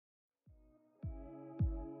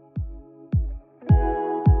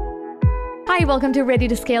Hi, welcome to Ready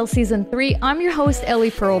to Scale Season 3. I'm your host,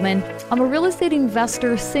 Ellie Perlman. I'm a real estate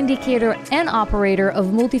investor, syndicator, and operator of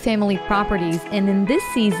multifamily properties. And in this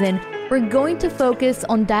season, we're going to focus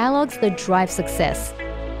on dialogues that drive success.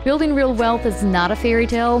 Building real wealth is not a fairy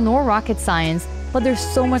tale nor rocket science, but there's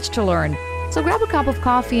so much to learn. So grab a cup of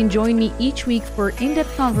coffee and join me each week for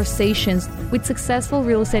in-depth conversations with successful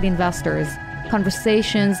real estate investors.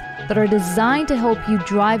 Conversations that are designed to help you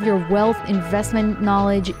drive your wealth, investment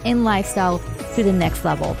knowledge, and lifestyle to the next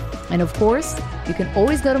level. And of course, you can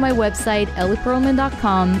always go to my website,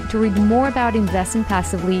 ellieperlman.com, to read more about investing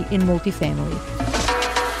passively in multifamily.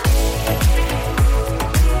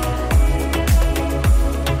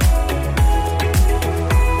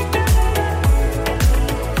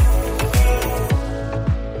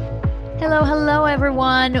 Hello,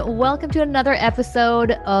 everyone. Welcome to another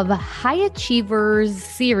episode of High Achievers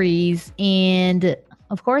series. And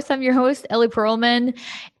of course, I'm your host, Ellie Perlman.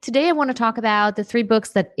 Today, I want to talk about the 3 books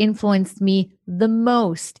that influenced me the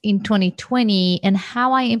most in 2020 and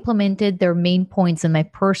how I implemented their main points in my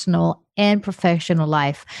personal and professional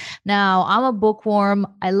life. Now, I'm a bookworm.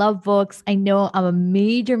 I love books. I know I'm a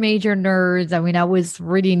major nerd. I mean, I was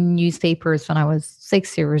reading newspapers when I was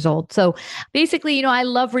 6 years old. So basically, I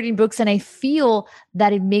love reading books and I feel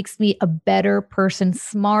that it makes me a better person,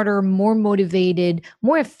 smarter, more motivated,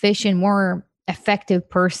 more efficient, more effective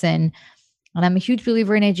person. And I'm a huge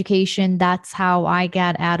believer in education. That's how I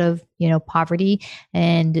got out of, poverty,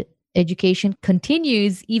 and education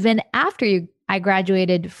continues even after I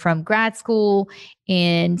graduated from grad school.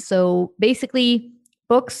 And so basically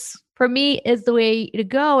books for me is the way to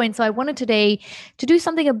go. And so I wanted today to do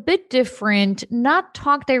something a bit different, not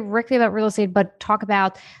talk directly about real estate, but talk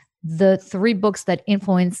about the 3 books that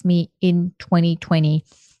influenced me in 2020.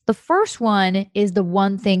 The first one is The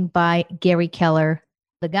One Thing by Gary Keller,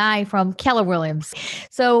 the guy from Keller Williams.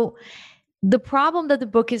 So the problem that the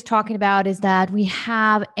book is talking about is that we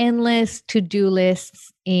have endless to-do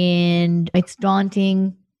lists and it's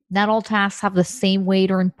daunting. Not all tasks have the same weight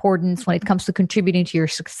or importance when it comes to contributing to your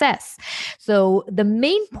success. So the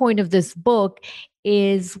main point of this book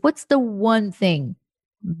is, what's the one thing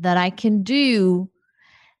that I can do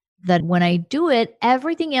that when I do it,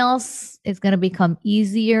 everything else is going to become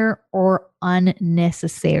easier or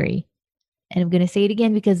unnecessary? And I'm going to say it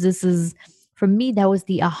again because for me, that was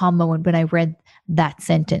the aha moment when I read that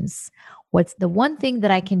sentence. What's the one thing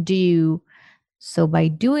that I can do so by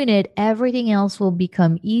doing it, everything else will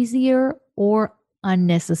become easier or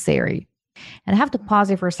unnecessary? And I have to pause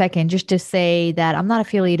here for a second just to say that I'm not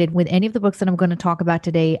affiliated with any of the books that I'm going to talk about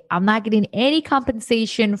today. I'm not getting any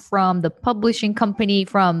compensation from the publishing company,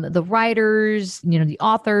 from the writers, the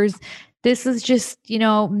authors. This is just,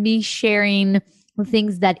 me sharing the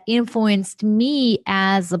things that influenced me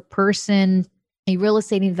as a person, a real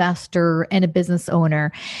estate investor, and a business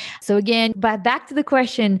owner. So again, but back to the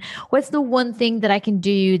question, what's the one thing that I can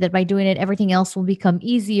do that by doing it, everything else will become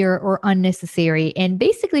easier or unnecessary? And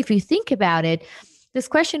basically, if you think about it, this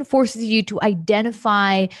question forces you to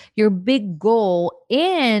identify your big goal,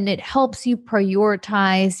 and it helps you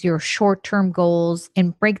prioritize your short-term goals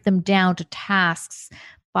and break them down to tasks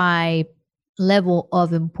by level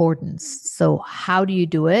of importance. So how do you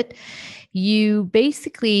do it? You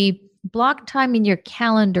basically block time in your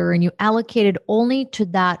calendar and you allocate it only to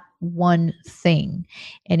that one thing.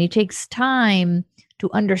 And it takes time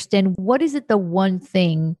to understand, what is it, the one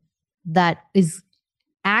thing that is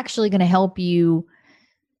actually going to help you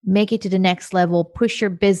make it to the next level, push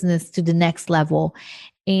your business to the next level.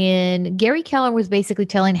 And Gary Keller was basically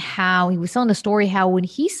telling he was telling the story how when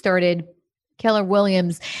he started Keller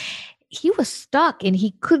Williams, he was stuck and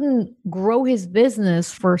he couldn't grow his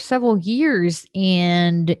business for several years.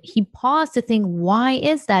 And he paused to think, why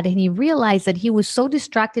is that? And he realized that he was so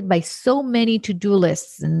distracted by so many to-do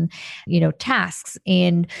lists and, tasks.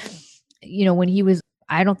 And, when he was,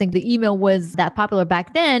 I don't think the email was that popular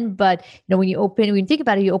back then, but when you think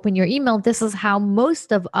about it, you open your email. This is how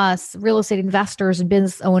most of us real estate investors and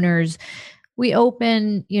business owners, we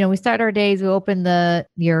open, we start our days, we open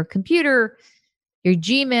your computer, your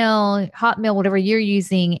Gmail, Hotmail, whatever you're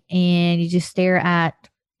using, and you just stare at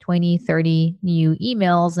 20, 30 new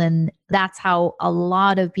emails. And that's how a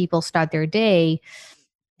lot of people start their day.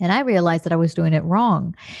 And I realized that I was doing it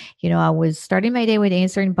wrong. I was starting my day with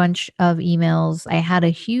answering a bunch of emails. I had a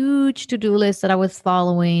huge to-do list that I was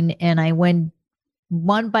following, and I went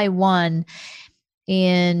one by one.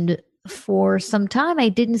 And for some time, I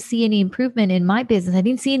didn't see any improvement in my business. I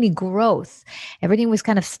didn't see any growth. Everything was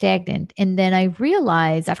kind of stagnant. And then I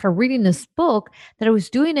realized after reading this book that I was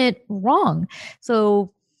doing it wrong.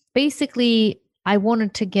 So basically, I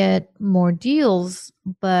wanted to get more deals,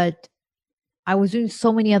 but I was doing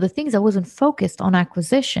so many other things. I wasn't focused on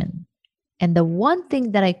acquisition. And the one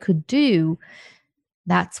thing that I could do,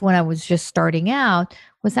 that's when I was just starting out,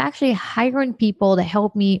 was actually hiring people to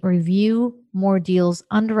help me review more deals,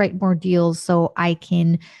 underwrite more deals so I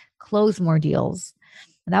can close more deals.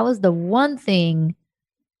 And that was the one thing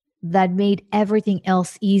that made everything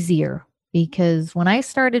else easier. Because when I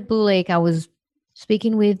started Blue Lake, I was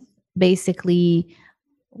speaking with basically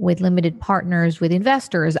with limited partners, with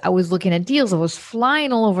investors. I was looking at deals. I was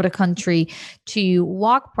flying all over the country to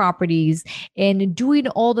walk properties and doing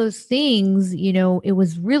all those things. It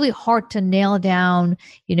was really hard to nail down,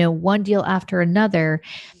 one deal after another.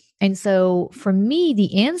 And so for me,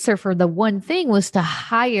 the answer for the one thing was to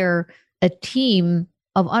hire a team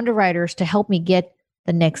of underwriters to help me get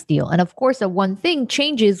the next deal. And of course, the one thing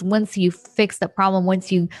changes once you fix the problem, once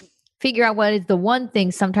you figure out what is the one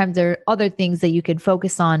thing. Sometimes there are other things that you can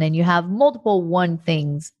focus on and you have multiple one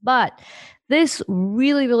things. But this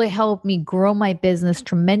really, really helped me grow my business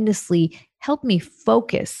tremendously, helped me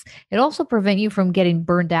focus. It also prevent you from getting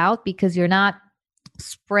burned out because you're not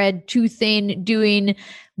spread too thin doing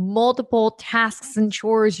multiple tasks and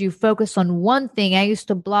chores. You focus on one thing. I used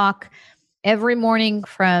to block every morning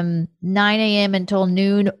from 9 a.m. until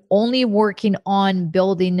noon, only working on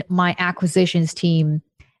building my acquisitions team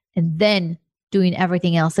and then doing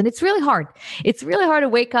everything else. And it's really hard. It's really hard to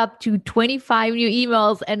wake up to 25 new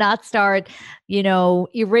emails and not start,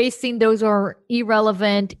 erasing those are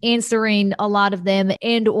irrelevant, answering a lot of them,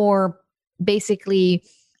 and or basically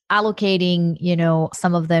allocating,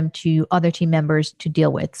 some of them to other team members to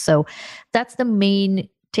deal with. So that's the main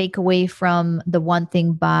takeaway from The One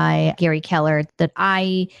Thing by Gary Keller that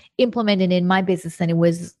I implemented in my business.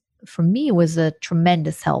 And for me, it was a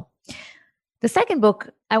tremendous help. The second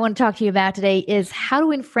book I want to talk to you about today is How to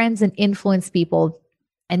Win Friends and Influence People.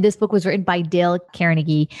 And this book was written by Dale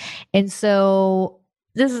Carnegie. And so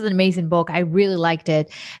this is an amazing book. I really liked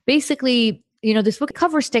it. Basically, this book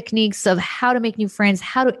covers techniques of how to make new friends,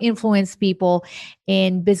 how to influence people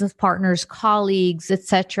and business partners, colleagues,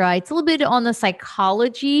 etc. It's a little bit on the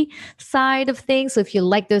psychology side of things. So if you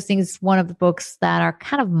like those things, it's one of the books that are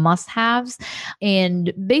kind of must-haves.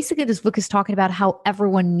 And basically, this book is talking about how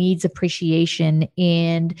everyone needs appreciation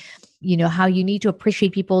and how you need to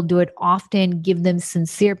appreciate people, do it often, give them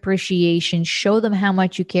sincere appreciation, show them how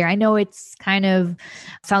much you care. I know it's kind of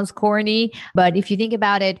sounds corny, but if you think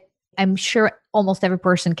about it, I'm sure almost every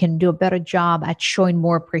person can do a better job at showing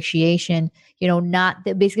more appreciation.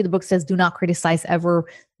 Basically the book says, do not criticize ever.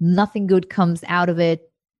 Nothing good comes out of it.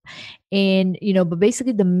 And, but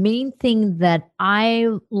basically the main thing that I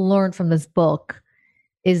learned from this book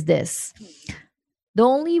is this. The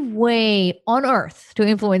only way on earth to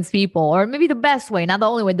influence people, or maybe the best way, not the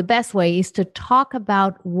only way, the best way is to talk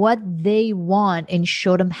about what they want and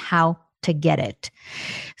show them how to get it.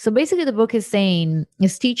 So basically the book is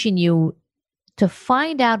teaching you to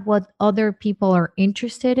find out what other people are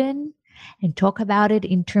interested in and talk about it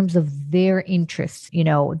in terms of their interests.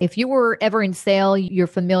 If you were ever in sales, you're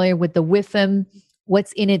familiar with the WIFM,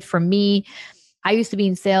 what's in it for me. I used to be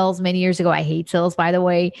in sales many years ago. I hate sales, by the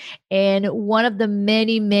way. And one of the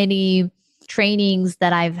many, many trainings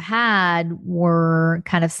that I've had were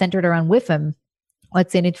kind of centered around WIFM,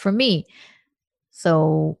 what's in it for me.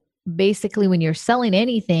 So basically, when you're selling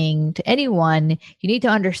anything to anyone, you need to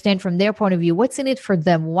understand from their point of view, what's in it for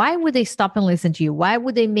them? Why would they stop and listen to you? Why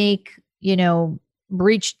would they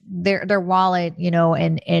breach their wallet,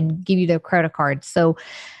 and give you their credit card? So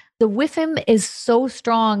the WIFM is so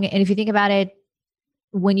strong. And if you think about it,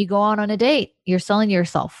 when you go out on a date, you're selling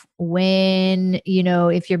yourself. When,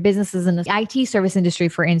 if your business is in the IT service industry,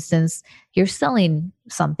 for instance, you're selling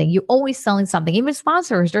something. You're always selling something. Even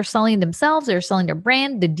sponsors, they're selling themselves, they're selling their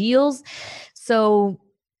brand, the deals. So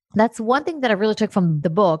that's one thing that I really took from the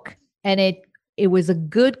book. And it was a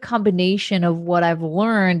good combination of what I've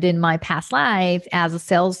learned in my past life as a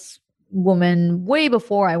saleswoman way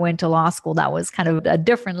before I went to law school. That was kind of a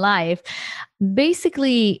different life.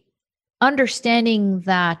 Basically, understanding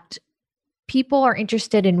that people are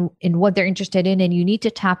interested in what they're interested in, and you need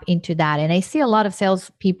to tap into that. And I see a lot of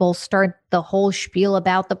salespeople start the whole spiel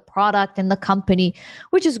about the product and the company,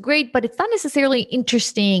 which is great, but it's not necessarily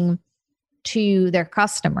interesting to their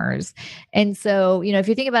customers. And so, if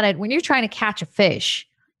you think about it, when you're trying to catch a fish,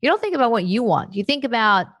 you don't think about what you want. You think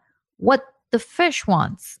about what the fish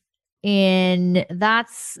wants. And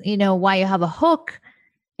that's, why you have a hook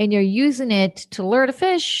and you're using it to lure the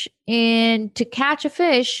fish and to catch a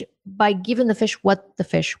fish by giving the fish what the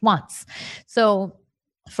fish wants. So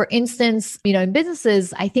for instance, in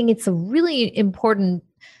businesses, I think it's a really important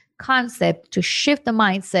concept to shift the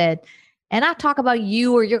mindset and not talk about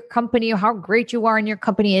you or your company or how great you are in your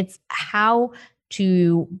company. It's how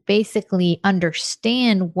to basically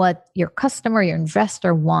understand what your customer, your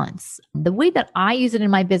investor wants. The way that I use it in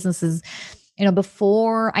my business is,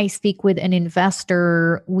 before I speak with an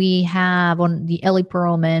investor, we have on the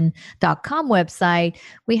ellieperlman.com website,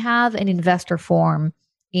 we have an investor form.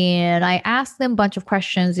 And I ask them a bunch of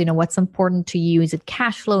questions, what's important to you? Is it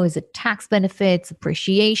cash flow? Is it tax benefits,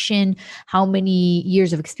 appreciation? How many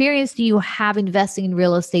years of experience do you have investing in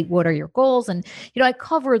real estate? What are your goals? And, I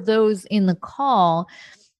cover those in the call.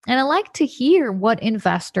 And I like to hear what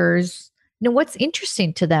investors, what's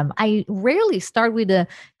interesting to them. I rarely start with a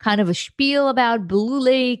kind of a spiel about Blue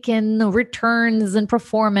Lake and returns and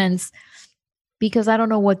performance because I don't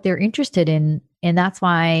know what they're interested in. And that's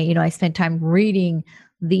why, I spend time reading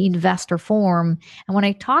the investor form. And when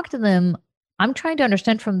I talk to them, I'm trying to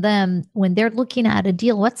understand from them when they're looking at a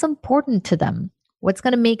deal, what's important to them? What's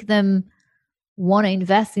going to make them want to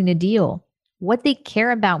invest in a deal? What they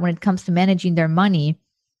care about when it comes to managing their money,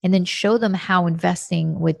 and then show them how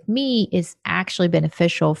investing with me is actually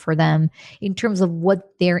beneficial for them in terms of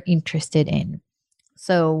what they're interested in.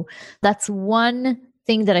 So that's one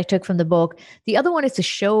thing that I took from the book. The other one is to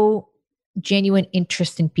show genuine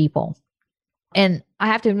interest in people. And I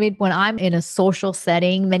have to admit, when I'm in a social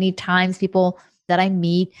setting, many times people that I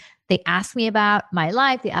meet, they ask me about my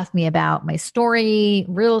life. They ask me about my story,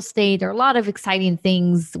 real estate. There are a lot of exciting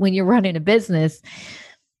things when you're running a business.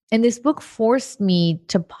 And this book forced me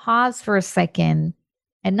to pause for a second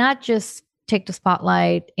and not just take the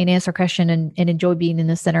spotlight and answer a question and enjoy being in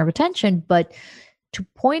the center of attention, but to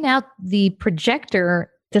point out the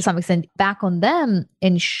projector to some extent back on them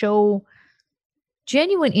and show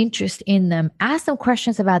genuine interest in them. Ask them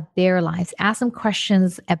questions about their lives. Ask them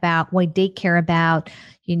questions about what they care about,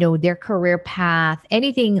 their career path,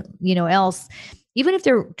 anything, else. Even if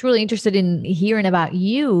they're truly interested in hearing about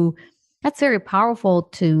you, that's very powerful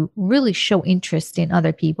to really show interest in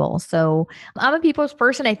other people. So I'm a people's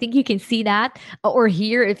person. I think you can see that or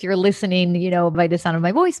hear if you're listening, by the sound of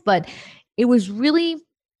my voice. But it was really,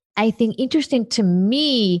 I think, interesting to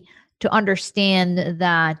me to understand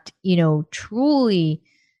that, truly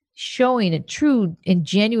showing a true and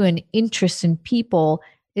genuine interest in people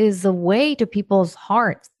is a way to people's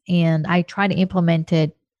hearts. And I try to implement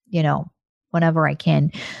it, whenever I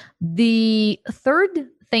can. The third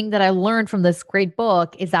thing that I learned from this great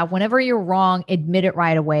book is that whenever you're wrong, admit it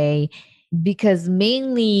right away, because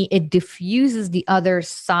mainly it diffuses the other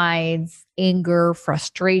side's anger,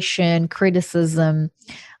 frustration, criticism,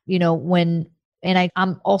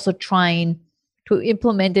 I'm also trying to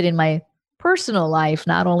implement it in my personal life,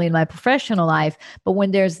 not only in my professional life, but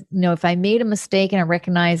when there's, if I made a mistake and I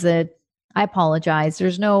recognize it, I apologize.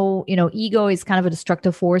 There's no, ego is kind of a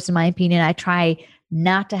destructive force in my opinion. I try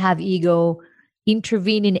not to have ego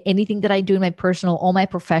intervene in anything that I do in my personal or my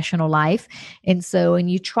professional life. And so, and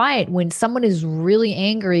you try it when someone is really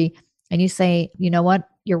angry and you say, you know what,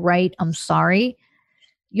 you're right, I'm sorry.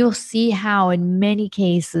 You'll see how in many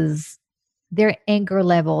cases, their anger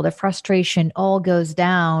level, their frustration all goes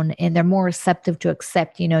down and they're more receptive to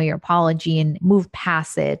accept, your apology and move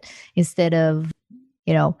past it instead of,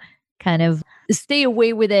 kind of stay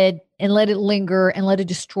away with it and let it linger and let it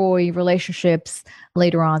destroy relationships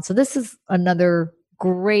later on. So this is another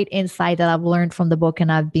great insight that I've learned from the book,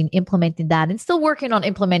 and I've been implementing that and still working on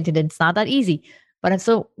implementing it. It's not that easy, but I'm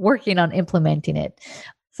still working on implementing it.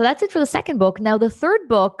 So that's it for the second book. Now, the third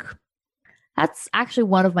book, that's actually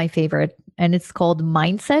one of my favorite, and it's called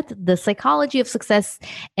Mindset, The Psychology of Success.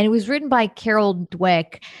 And it was written by Carol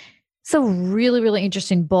Dweck. It's a really, really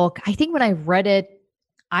interesting book. I think when I read it,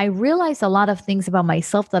 I realized a lot of things about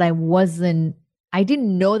myself that I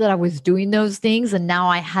didn't know that I was doing those things. And now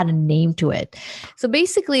I had a name to it. So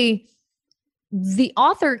basically, the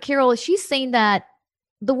author, Carol, she's saying that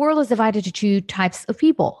the world is divided into two types of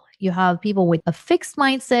people. You have people with a fixed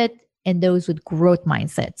mindset and those with growth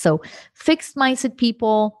mindset. So fixed mindset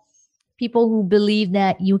people who believe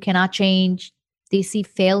that you cannot change, they see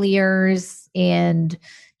failures and,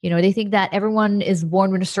 they think that everyone is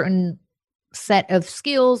born with a certain set of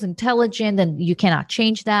skills, intelligent, and you cannot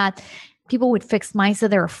change that. People with fixed mindset,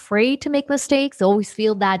 they're afraid to make mistakes. They always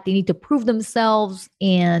feel that they need to prove themselves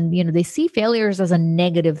and, they see failures as a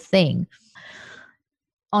negative thing.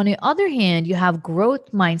 On the other hand, you have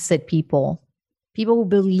growth mindset people who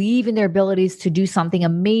believe in their abilities to do something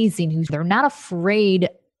amazing, they're not afraid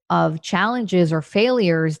of challenges or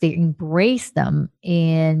failures, they embrace them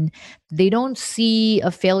and they don't see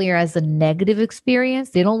a failure as a negative experience.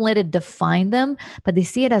 They don't let it define them, but they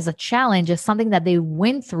see it as a challenge, as something that they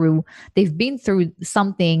went through. They've been through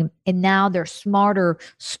something and now they're smarter,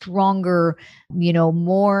 stronger,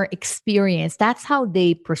 more experienced. That's how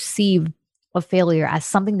they perceive a failure, as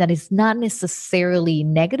something that is not necessarily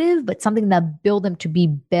negative, but something that build them to be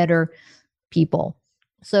better people.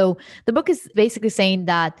 So the book is basically saying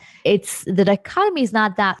that the dichotomy is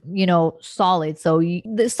not that, solid. So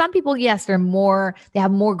some people, yes, they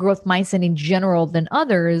have more growth mindset in general than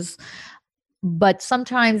others. But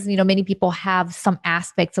sometimes, many people have some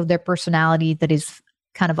aspects of their personality that is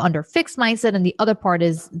kind of under fixed mindset. And the other part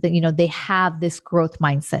is that, they have this growth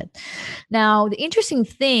mindset. Now, the interesting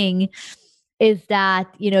thing is that,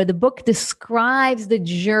 the book describes the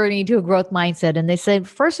journey to a growth mindset. And they said,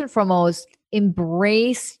 first and foremost,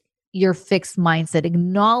 embrace your fixed mindset,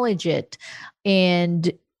 acknowledge it.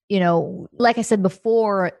 And, like I said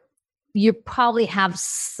before, you probably have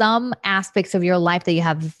some aspects of your life that you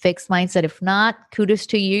have a fixed mindset. If not, kudos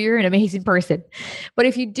to you. You're an amazing person. But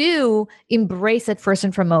if you do, embrace it first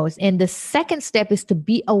and foremost. And the second step is to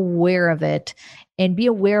be aware of it and be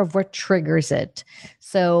aware of what triggers it.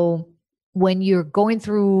 So when you're going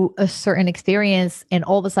through a certain experience and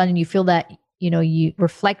all of a sudden you feel that, you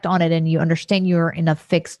reflect on it and you understand you're in a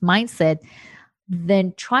fixed mindset,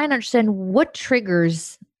 then try and understand what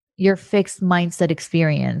triggers your fixed mindset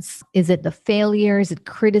experience. Is it the failure? Is it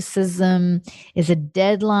criticism? Is it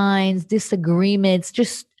deadlines, disagreements?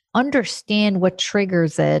 Just understand what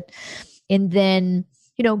triggers it. And then,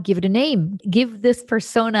 give it a name. Give this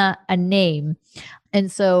persona a name.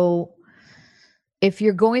 And so if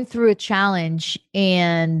you're going through a challenge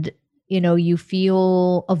and you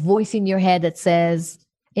feel a voice in your head that says,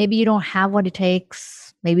 maybe you don't have what it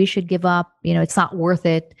takes. Maybe you should give up. It's not worth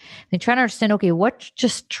it. And try to understand, okay, what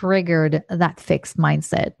just triggered that fixed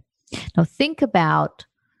mindset? Now think about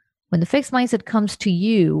when the fixed mindset comes to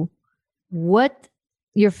you, what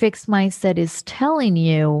your fixed mindset is telling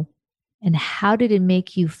you and how did it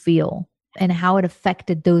make you feel and how it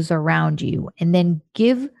affected those around you. And then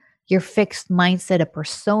give your fixed mindset a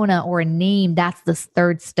persona or a name. That's the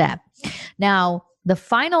third step. Now, the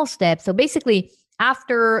final step. So basically,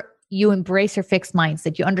 after you embrace your fixed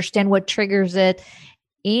mindset, you understand what triggers it,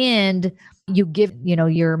 and you give,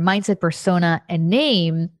 your mindset persona a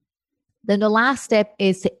name. Then the last step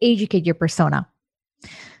is to educate your persona.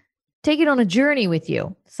 Take it on a journey with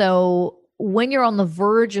you. So when you're on the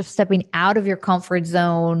verge of stepping out of your comfort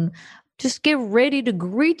zone, just get ready to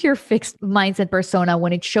greet your fixed mindset persona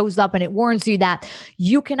when it shows up and it warns you that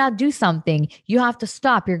you cannot do something. You have to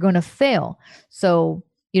stop. You're going to fail. So,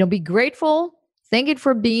 be grateful. Thank it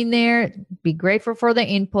for being there. Be grateful for the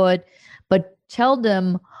input, but tell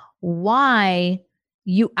them why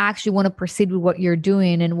you actually want to proceed with what you're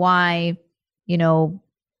doing and why,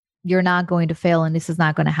 you're not going to fail and this is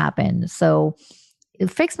not going to happen. So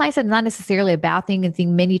fixed mindset is not necessarily a bad thing. I think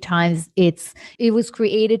many times it was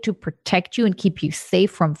created to protect you and keep you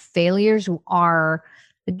safe from failures who are,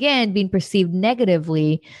 again, being perceived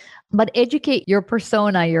negatively. But educate your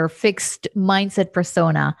persona, your fixed mindset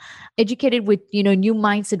persona. Educate it with, new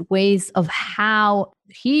mindset ways of how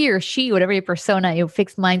he or she, whatever your persona, your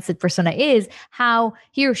fixed mindset persona is, how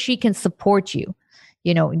he or she can support you,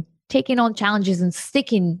 in taking on challenges and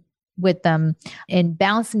sticking with them and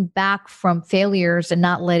bouncing back from failures and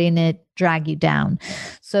not letting it drag you down.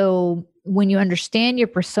 So when you understand your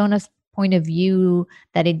persona's point of view,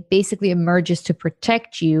 that it basically emerges to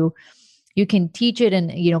protect you, you can teach it and,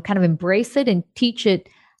 kind of embrace it and teach it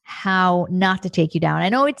how not to take you down. I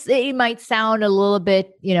know it might sound a little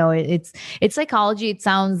bit, it's psychology. It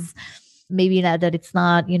sounds maybe that it's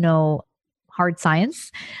not, hard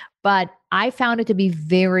science, but I found it to be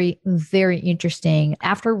very, very interesting.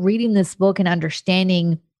 After reading this book and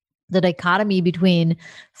understanding the dichotomy between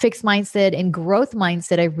fixed mindset and growth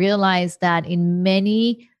mindset, I realized that in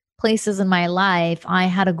many places in my life, I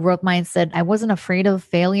had a growth mindset. I wasn't afraid of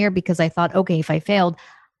failure because I thought, okay, if I failed,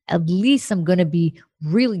 at least I'm going to be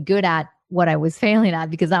really good at what I was failing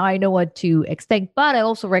at because now I know what to expect. But I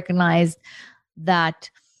also recognized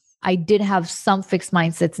that I did have some fixed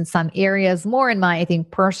mindsets in some areas, more in my, I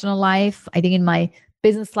think, personal life. I think in my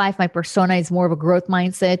business life, my persona is more of a growth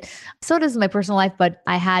mindset. So does my personal life, but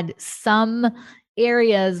I had some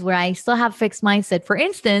areas where I still have fixed mindset. For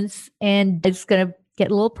instance, and it's going to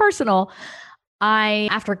get a little personal.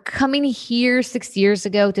 After coming here 6 years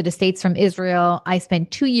ago to the States from Israel, I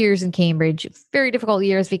spent 2 years in Cambridge, very difficult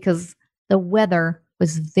years because the weather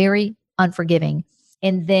was very unforgiving.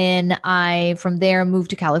 And then I, from there, moved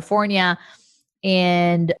to California.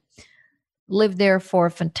 And lived there for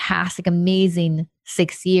a fantastic, amazing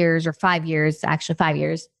 6 years or 5 years, actually 5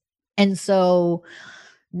 years. And so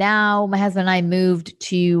now my husband and I moved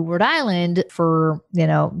to Rhode Island for,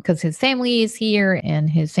 because his family is here and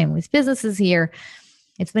his family's business is here.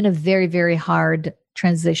 It's been a very, very hard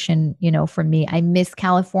transition, for me. I miss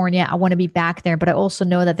California. I want to be back there, but I also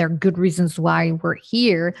know that there are good reasons why we're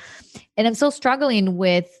here. And I'm still struggling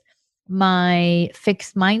with my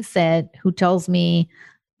fixed mindset who tells me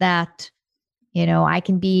that, I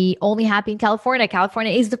can be only happy in California.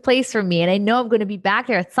 California is the place for me. And I know I'm going to be back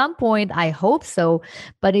there at some point. I hope so.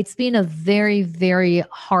 But it's been a very, very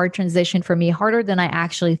hard transition for me, harder than I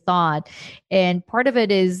actually thought. And part of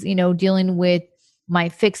it is, dealing with my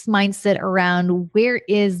fixed mindset around where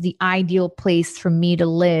is the ideal place for me to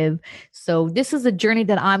live. So this is a journey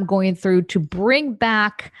that I'm going through to bring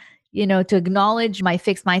back, to acknowledge my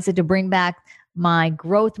fixed mindset, to bring back my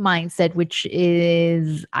growth mindset, which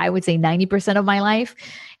is, I would say, 90% of my life.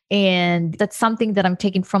 And that's something that I'm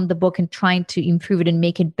taking from the book and trying to improve it and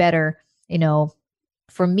make it better,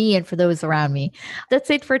 for me and for those around me. That's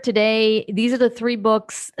it for today. These are the 3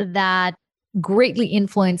 books that greatly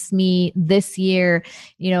influenced me this year.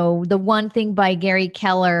 The One Thing by Gary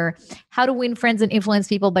Keller, How to Win Friends and Influence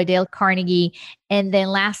People by Dale Carnegie, and then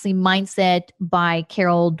lastly, Mindset by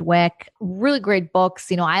Carol Dweck. Really great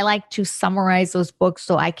books. I like to summarize those books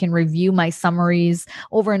so I can review my summaries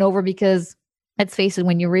over and over, because let's face it,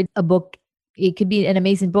 when you read a book, it could be an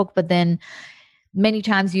amazing book, but then many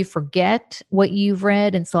times you forget what you've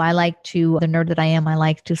read. And so I like to, the nerd that I am, I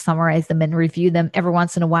like to summarize them and review them every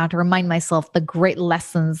once in a while to remind myself the great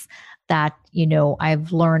lessons that,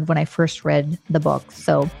 I've learned when I first read the book.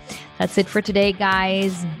 So that's it for today,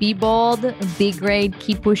 guys. Be bold, be great,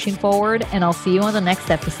 keep pushing forward, and I'll see you on the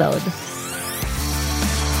next episode.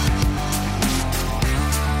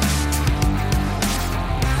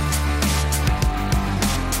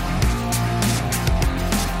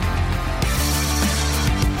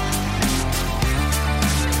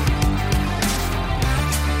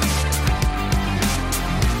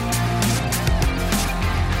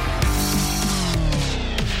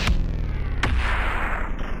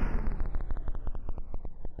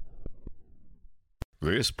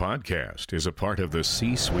 This podcast is a part of the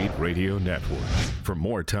C-Suite Radio Network. For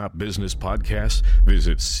more top business podcasts,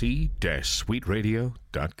 visit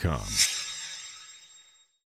c-suiteradio.com.